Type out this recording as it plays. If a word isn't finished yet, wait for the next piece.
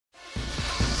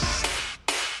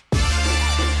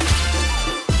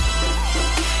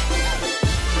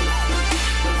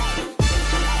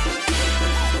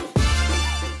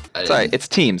I Sorry, didn't. it's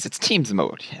teams. It's teams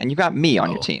mode, and you got me on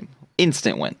your Oh. team.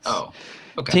 Instant wins. Oh,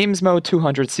 okay. Teams mode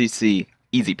 200cc,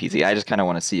 easy peasy. I just kind of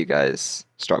want to see you guys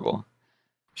struggle.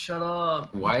 Shut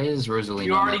up. Why is Rosalina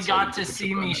You on already that side got and to Pikachu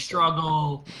see on me that side? struggle.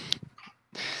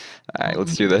 All right,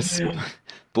 let's do this.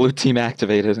 Blue team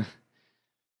activated.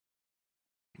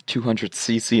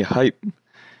 200cc hype.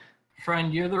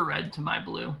 Friend, you're the red to my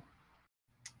blue.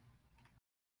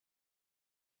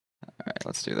 All right,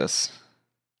 let's do this.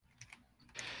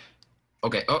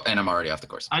 Okay. Oh, and I'm already off the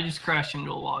course. I just crashed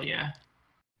into a wall, yeah.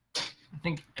 I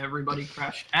think everybody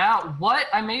crashed. Ow, what?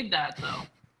 I made that, though.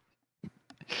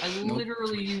 I Nope.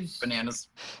 literally used... Bananas.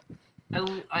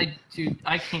 Dude,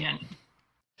 I can't.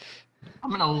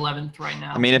 I'm in 11th right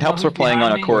now. I mean, it You know helps we're who's playing on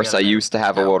behind a me? course I Yeah, used to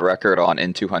have a yeah. world record on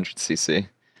in 200cc.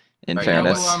 In Right, you know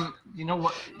fairness. what? You know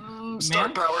what? Star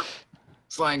Man? power.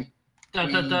 Flying.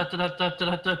 Dang Dang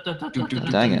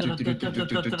it.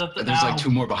 There's like 2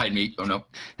 more behind me. Oh no.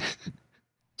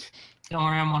 Don't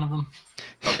worry, I'm one of them.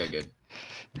 Okay, good.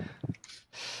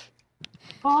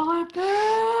 Bullet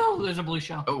bill! There's a blue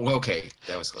shell. Oh, okay.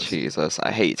 That was close. Jesus,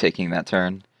 I hate taking that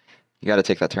turn. You gotta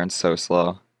take that turn so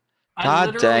slow. I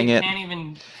God literally dang it. can't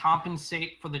even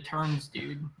compensate for the turns,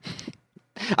 dude.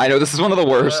 I know, this is one of the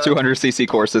worst 200cc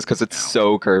courses because it's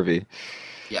so curvy.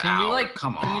 Yeah, Can we ow, like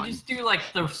come Can on. we just do like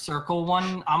the circle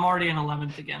one? I'm already in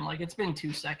 11th again. Like it's been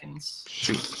 2 seconds.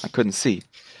 Shoot, I couldn't see.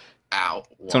 Ow.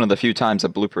 It's one of the few times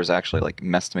that bloopers actually like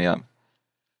messed me up.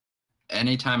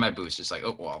 Anytime I boost, it's like,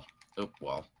 oh, wall. Oh,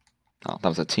 wall. Oh, that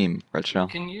was a team red shell.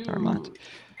 Can you? Never mind.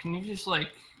 Can you just like?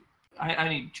 I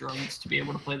need drugs to be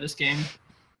able to play this game.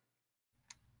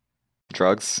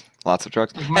 Drugs, lots of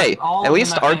drugs. Like, Hey, all at of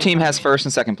least them our have team has amphetamine. first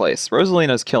and second place.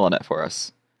 Rosalina's killing it for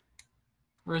us.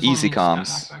 Where's Easy London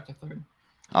just comms. got knocked back to third?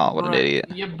 Oh, what an Bruh, idiot.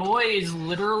 Your boy is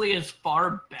literally as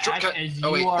far back Shortcut. as you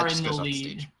Oh, wait, that are just in the goes off the lead.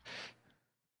 stage.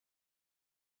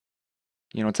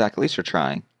 You know what, Zach? At least you're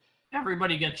trying.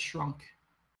 Everybody gets shrunk.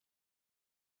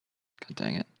 God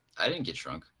dang it. I didn't get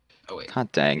shrunk. Oh, wait.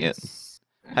 God dang it.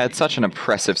 I had such an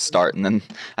impressive start, and then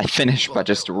I finished by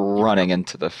just running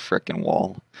into the frickin'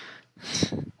 wall.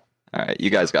 Alright, you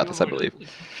guys got this, I believe.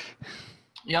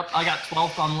 Yep, I got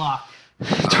 12th on lock.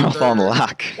 12th on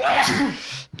lock.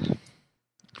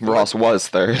 Ross was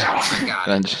third. I got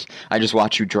And it. I just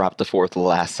watched you drop to 4th the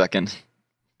last second.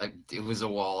 It was a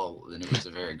wall, and it was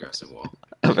a very aggressive wall.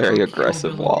 A very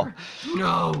aggressive wall.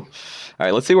 No.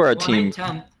 Alright, let's see where our Well, team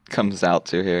 10th. comes out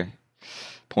to here.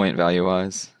 Point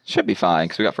value-wise. Should be fine,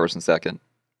 because we got first and second.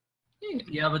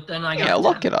 Yeah, but then I got Yeah,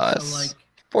 look 10th, at us. So, like,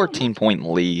 14-point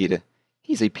lead.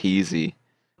 Easy peasy.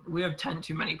 we have 10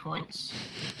 too many points.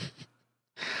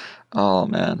 Oh,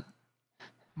 man.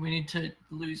 We need to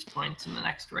lose points in the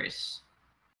next race.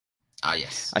 Ah,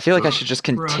 yes. I feel like I should just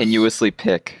continuously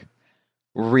pick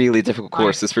really difficult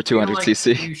courses for I feel like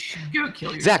 200cc. you should go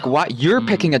kill yourself. Zach, why you're Mm.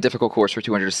 picking a difficult course for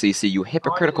 200cc? You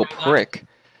hypocritical know that. prick.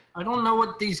 I don't know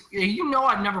what these. You know,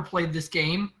 I've never played this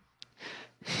game.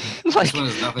 Like, This one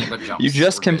is nothing but jumps. you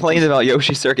just We're good. complained about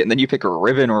Yoshi Circuit, and then you pick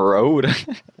Ribbon Road.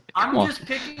 I'm Come on. just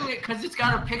picking it because it's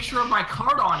got a picture of my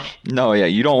card on it. No, yeah,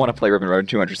 you don't want to play Ribbon Road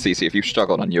 200cc if you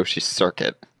struggled on Yoshi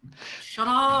Circuit. Shut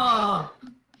up.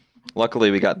 Luckily,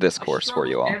 we got this I course for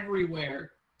you all. struggle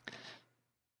everywhere.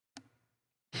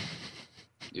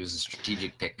 It was a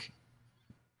strategic pick.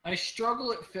 I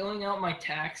struggle at filling out my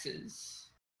taxes.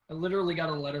 I literally got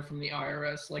a letter from the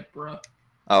IRS, like, bruh.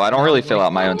 Oh, I don't really fill Like,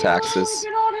 out my own "Oh, taxes. I've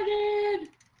been audited.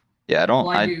 Yeah, I don't.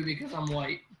 Well, I do because I'm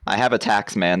white. I have a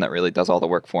tax man that really does all the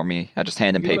work for me. I just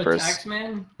hand him You have a papers. tax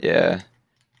man? Yeah.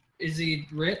 Is he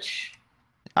rich?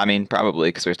 I mean, probably,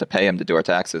 because we have to pay him to do our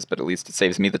taxes, but at least it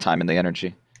saves me the time and the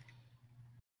energy.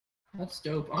 That's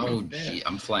dope. I'm Oh, in fifth. gee,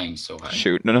 I'm flying so high.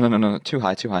 Shoot. No. Too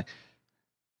high, too high.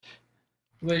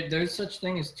 Wait, there's such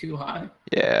thing as too high?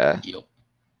 Yeah. Yep.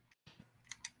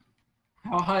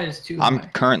 How high is too I'm high?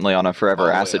 currently on a forever All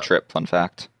the way acid up. trip, fun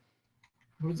fact.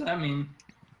 What does that mean?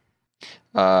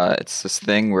 It's this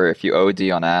thing where if you OD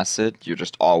on acid, you're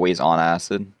just always on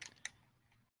acid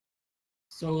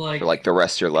So, like... for like the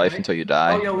rest of your life Okay. until you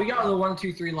die. Oh, yeah, we got the 1,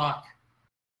 2, 3 lock.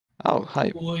 Oh,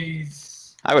 hype.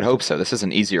 Boys. I would hope so. This is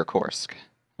an easier course.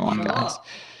 Come on, Shut guys. up.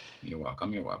 You're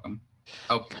welcome. You're welcome.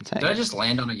 Oh, Dang did I it. just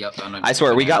land on a yep? On a I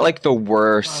swear, we got banana? like the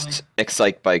worst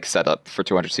Excite bike setup for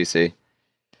 200cc.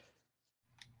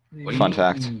 What do you Fun mean?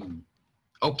 fact.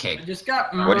 Okay. I just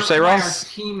got What'd you say, murked by Ross? our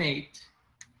teammate.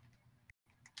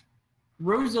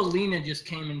 Rosalina just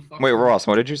came and fucked Wait, me. Ross,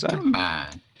 what did you say? Come on.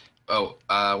 Oh,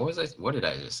 what was I? What did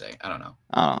I just say? I don't know.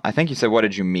 I don't know. I think you said, what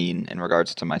did you mean in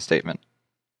regards to my statement?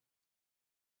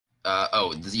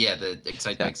 Oh, yeah, the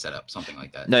Excite Yeah. bike setup, something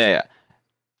like that. No, yeah.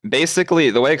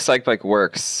 Basically, the way Psych Bike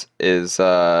works is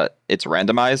it's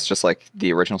randomized, just like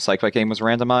the original Psych Bike game was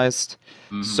randomized.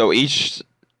 Mhm. So each,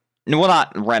 well,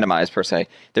 not randomized per se.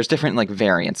 There's different like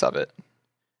variants of it.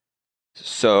 We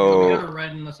So, got a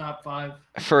red in the top 5.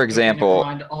 for Okay, example, never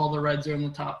mind. All the reds are in the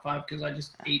top 5 because I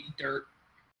just ate dirt.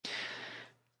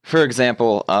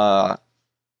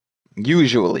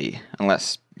 usually,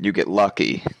 unless you get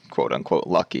lucky, quote unquote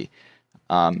lucky,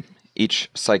 each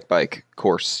Psych Bike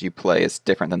course you play is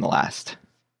different than the last.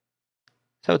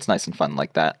 So it's nice and fun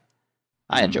like that.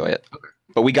 I enjoy it. Okay.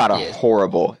 But we got a Yeah.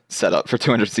 horrible setup for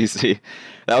 200cc.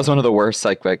 That was one of the worst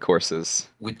Psych Bike courses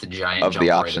With the giant of jump the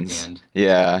right options. at the end.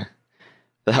 Yeah.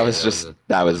 That Yeah, was just, a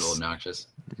that little was obnoxious.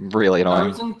 really I annoying.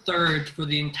 was in 3rd for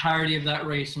the entirety of that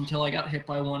race until I got hit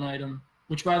by one item,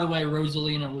 which, by the way,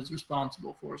 Rosalina was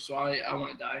responsible for, so I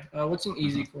want to die. What's an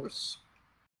easy course?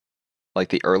 Like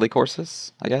the early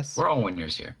courses, I guess. We're all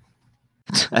winners here.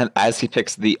 And as he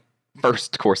picks the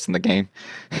first course in the game.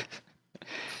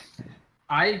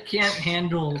 I can't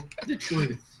handle the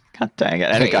truth. God dang it.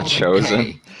 And it got Hey, chosen.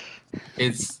 hey,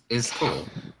 it's cool.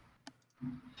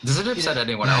 Does it upset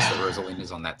anyone else that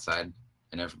Rosalina's on that side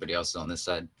and everybody else is on this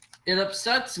side? It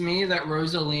upsets me that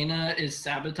Rosalina is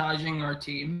sabotaging our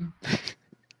team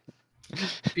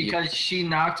because she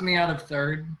knocked me out of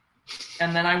 3rd,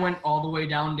 and then I went all the way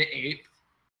down to 8th.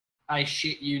 I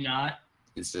shit you not.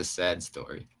 It's a sad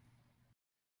story.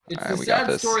 It's Alright, the we got sad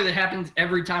this. story that happens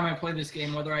every time I play this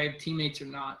game, whether I have teammates or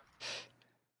not.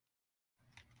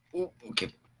 Ooh, okay.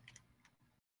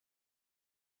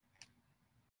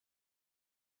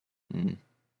 Hmm.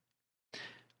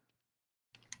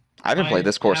 I haven't I played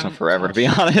this course in haven't forever, to be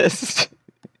touched- honest.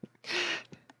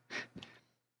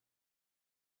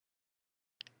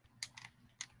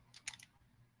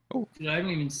 Dude, I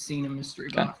haven't even seen a mystery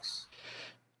Okay. box.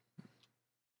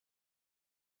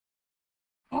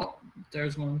 Oh,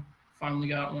 there's one. Finally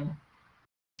got one.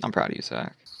 I'm proud of you,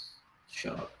 Zach.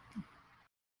 Shut up.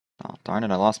 Oh, darn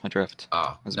it, I lost my drift.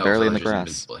 Oh, was no, barely in the Villager's grass.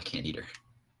 Invincible. I can't eat her.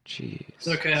 Jeez. It's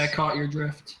okay, I caught your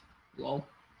drift. Lol.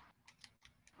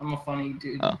 I'm a funny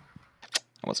dude. Oh.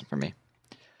 That wasn't for me.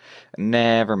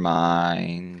 Never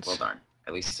mind. Well, darn.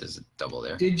 At least there's a double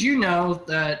there. Did you know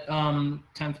that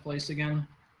 10th place again?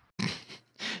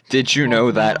 Did you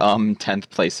know that 10th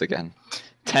place again?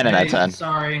 10 out Hey, of 10.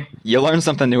 Sorry. You learn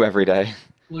something new every day.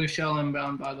 Blue shell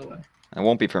inbound, by the way. It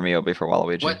won't be for me, it'll be for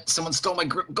Waluigi. What? Someone stole my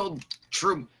gold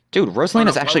shroom. Dude,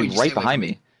 Rosalina's no, actually Waluigi, stay right away behind from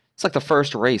me. It's like the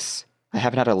first race. I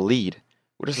haven't had a lead.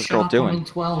 What is this Shut girl up, I'm doing? in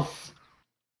 12th.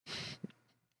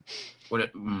 What?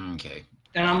 Okay.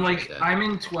 And I'm like, that. I'm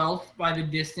in 12th by the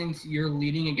distance you're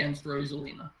leading against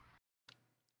Rosalina.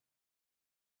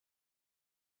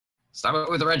 Stop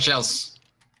it with the red shells.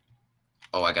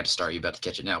 Oh, I got to start. You about to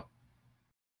catch it now?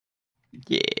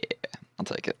 Yeah, I'll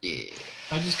take it. Yeah.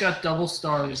 I just got double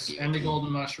stars and a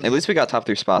golden mushroom. At least we got top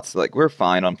 3 spots. Like, we're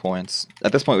fine on points.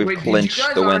 At this point, we've Wait, clinched did you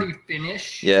guys the already win.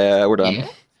 finish? Yeah, we're done. Yeah.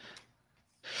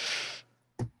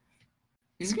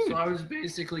 He's good. So I was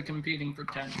basically competing for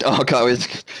 10. Oh god, we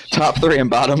top 3 and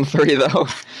bottom 3 though.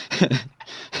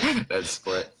 That's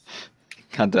split.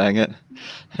 God dang it.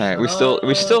 Alright, we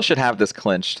still should have this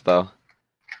clinched though.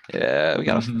 Yeah, we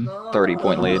got a Mhm.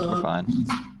 30-point lead. We're fine.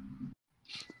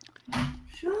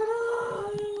 Shut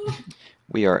up.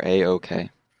 We are A-okay.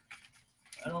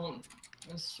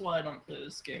 That's why I don't play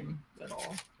this game at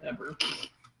all, ever.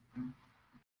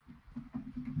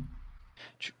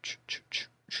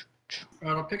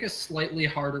 Alright, I'll pick a slightly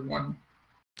harder one.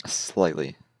 A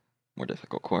slightly more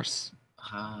difficult course.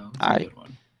 That's a Alright. good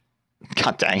one.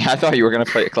 God dang, I thought you were gonna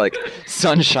pick like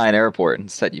Sunshine Airport.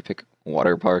 Instead you pick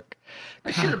Water Park.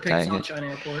 I should have God picked dang it. Sunshine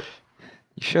Airport.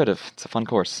 You should have. It's a fun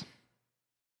course.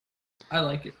 I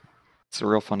like it. It's a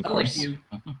real fun I course. like you.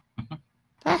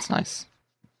 That's nice.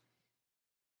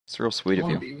 It's real sweet I of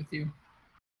want you. to be with you.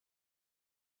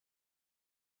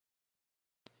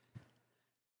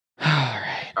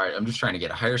 Alright. All right, I'm just trying to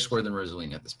get a higher score than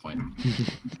Rosalina at this point.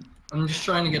 I'm just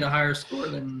trying to get a higher score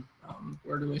than.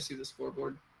 Where do I see the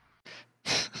scoreboard?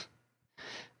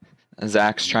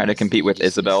 Zach's trying to compete with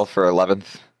Isabel for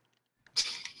 11th.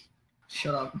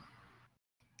 Shut up.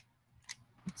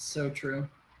 It's so true.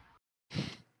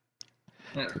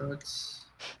 And it hurts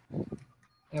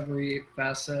every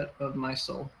facet of my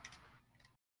soul.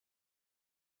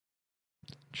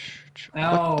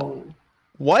 Ow.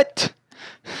 What?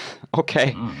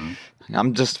 Okay. Mhm.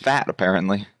 I'm just fat,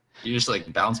 apparently. You just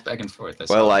like bounce back and forth.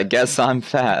 Well, I guess I'm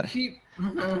fat. Keep.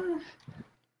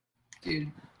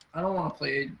 Dude, I don't want to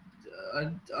play.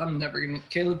 I'm never gonna.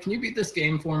 Caleb, can you beat this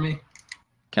game for me?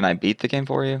 Can I beat the game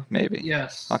for you? Maybe.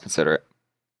 Yes. I'll consider it.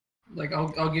 Like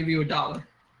I'll give you $1.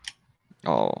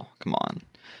 Oh, come on.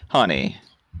 Honey,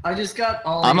 I just got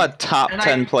all. I'm a top and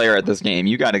 10 player at this game.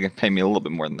 You gotta pay me a little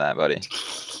bit more than that, buddy.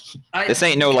 This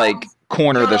ain't no, like,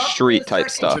 corner of the shut up street for a type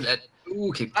second. stuff. Ooh,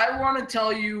 okay. I want to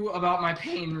tell you about my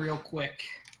pain real quick.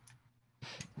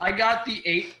 I got the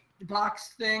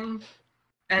 8-box thing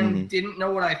and Mhm. didn't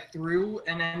know what I threw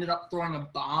and ended up throwing a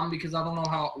bomb because I don't know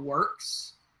how it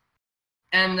works.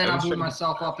 And then I I was blew trying to-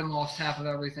 myself up and lost half of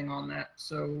everything on that.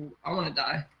 So I want to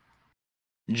die.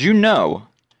 Did you know,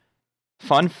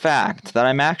 fun fact, that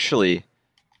I'm actually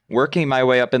working my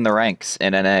way up in the ranks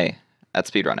in NA at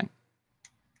speedrunning?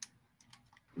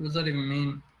 What does that even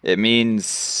mean? It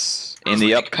means in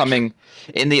the upcoming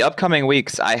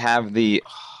weeks, I have the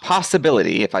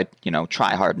possibility, if I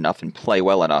try hard enough and play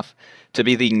well enough, to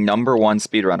be the #1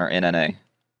 speedrunner in NA.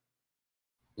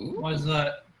 Ooh. Why is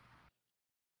that?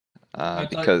 I thought-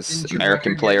 Because didn't your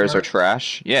American record get players are murked?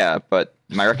 trash. Yeah, but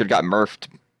my record got murfed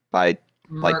by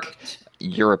Like- Murked.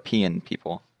 European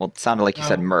people. Well, it sounded like you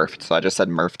said Oh. murfed, so I just said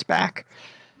murfed back.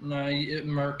 No, it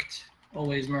murked.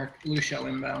 Always murked. Blue shell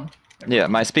inbound. Yeah,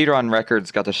 my speedrun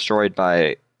records got destroyed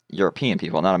by European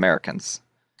people, not Americans.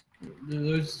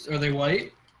 Are they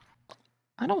white?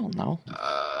 I don't know.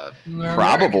 They're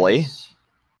Probably. Americans.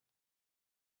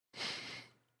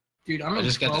 Dude, I'm I in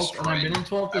just got 12th, and I've been in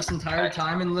destroyed. 12th this entire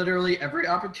time, and literally every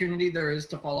opportunity there is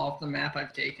to fall off the map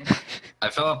I've taken. I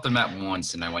fell off the map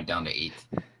once and I went down to 8th.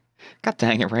 God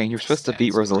dang it, Rain! You're supposed to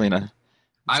beat That's- Rosalina.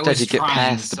 I Instead, was you get trying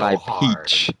passed so by hard.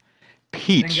 Peach. And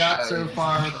Peach. got so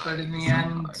far, but in the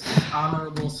end,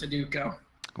 honorable Sudoku.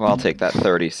 Well, I'll take that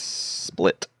 30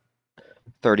 split.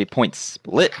 30 point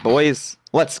split, boys.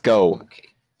 Let's go. Okay.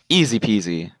 Easy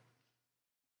peasy.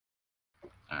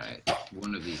 Alright.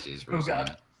 One of these days, Oh, God.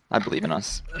 Rosalina. I believe in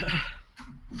us.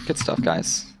 Good stuff,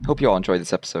 guys. Hope you all enjoyed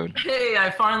this episode. Hey, I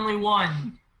finally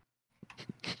won.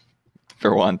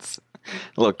 For once.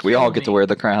 Look, we Kill all get to me. wear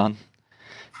the crown.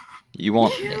 You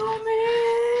won't. Kill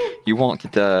me. You won't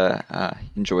get to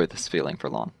enjoy this feeling for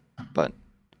long, but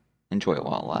enjoy it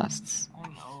while it lasts. Oh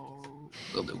no.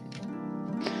 Will do.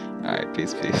 All right,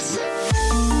 peace, peace.